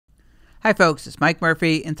Hi folks, it's Mike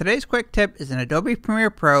Murphy, and today's quick tip is in Adobe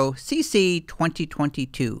Premiere Pro CC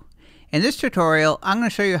 2022. In this tutorial, I'm going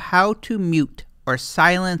to show you how to mute or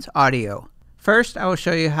silence audio. First, I will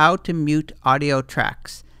show you how to mute audio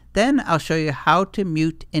tracks. Then I'll show you how to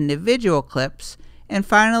mute individual clips. And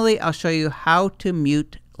finally, I'll show you how to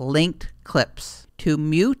mute linked clips. To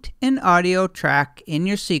mute an audio track in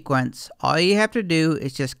your sequence, all you have to do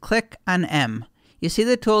is just click on M. You see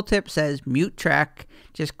the tooltip says mute track.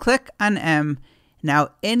 Just click on M. Now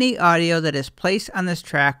any audio that is placed on this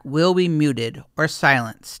track will be muted or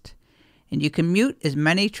silenced. And you can mute as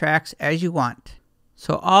many tracks as you want.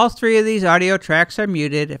 So all three of these audio tracks are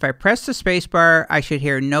muted. If I press the spacebar, I should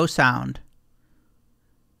hear no sound.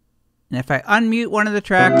 And if I unmute one of the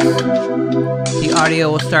tracks, the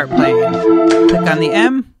audio will start playing. Click on the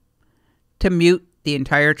M to mute the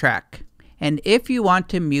entire track. And if you want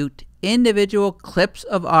to mute individual clips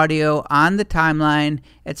of audio on the timeline,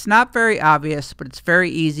 it's not very obvious, but it's very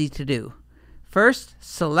easy to do. First,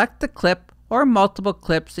 select the clip or multiple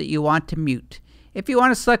clips that you want to mute. If you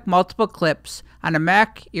want to select multiple clips, on a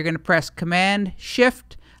Mac, you're going to press Command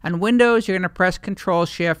Shift. On Windows, you're going to press Ctrl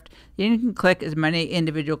Shift. Then you can click as many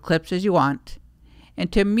individual clips as you want.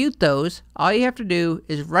 And to mute those, all you have to do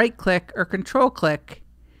is right-click or Control-click.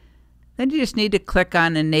 Then you just need to click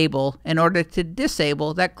on Enable in order to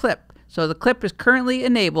disable that clip. So the clip is currently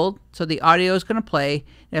enabled, so the audio is going to play.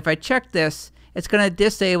 And if I check this, it's going to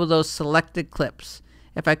disable those selected clips.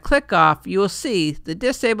 If I click off, you will see the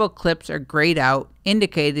disabled clips are grayed out,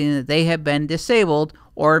 indicating that they have been disabled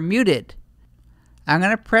or muted. I'm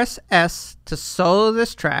going to press S to solo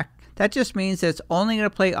this track. That just means that it's only going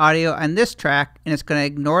to play audio on this track, and it's going to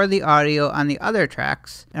ignore the audio on the other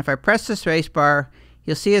tracks. And if I press the spacebar,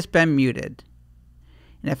 you'll see it's been muted.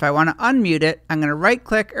 And if I want to unmute it, I'm going to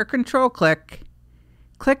right-click or Control-click,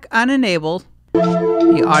 click on Enable,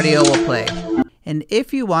 the audio will play. And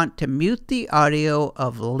if you want to mute the audio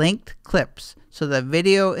of linked clips, so the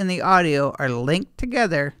video and the audio are linked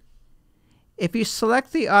together, if you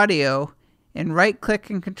select the audio and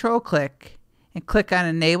right-click and Control-click and click on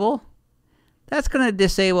Enable, that's going to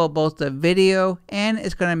disable both the video and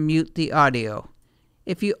it's going to mute the audio.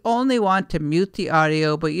 If you only want to mute the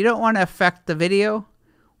audio but you don't want to affect the video,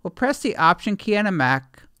 we'll press the Option key on a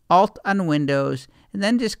Mac, Alt on Windows, and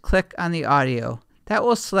then just click on the audio. That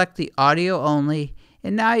will select the audio only,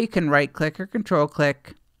 and now you can right-click or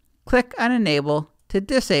Control-click, click on Enable to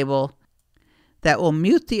disable. That will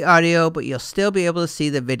mute the audio, but you'll still be able to see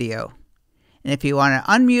the video. And if you want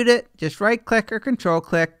to unmute it, just right-click or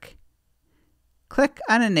Control-click, click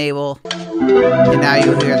on Enable, and now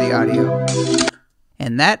you'll hear the audio.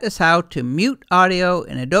 And that is how to mute audio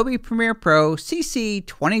in Adobe Premiere Pro CC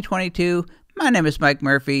 2022. My name is Mike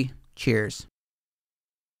Murphy. Cheers.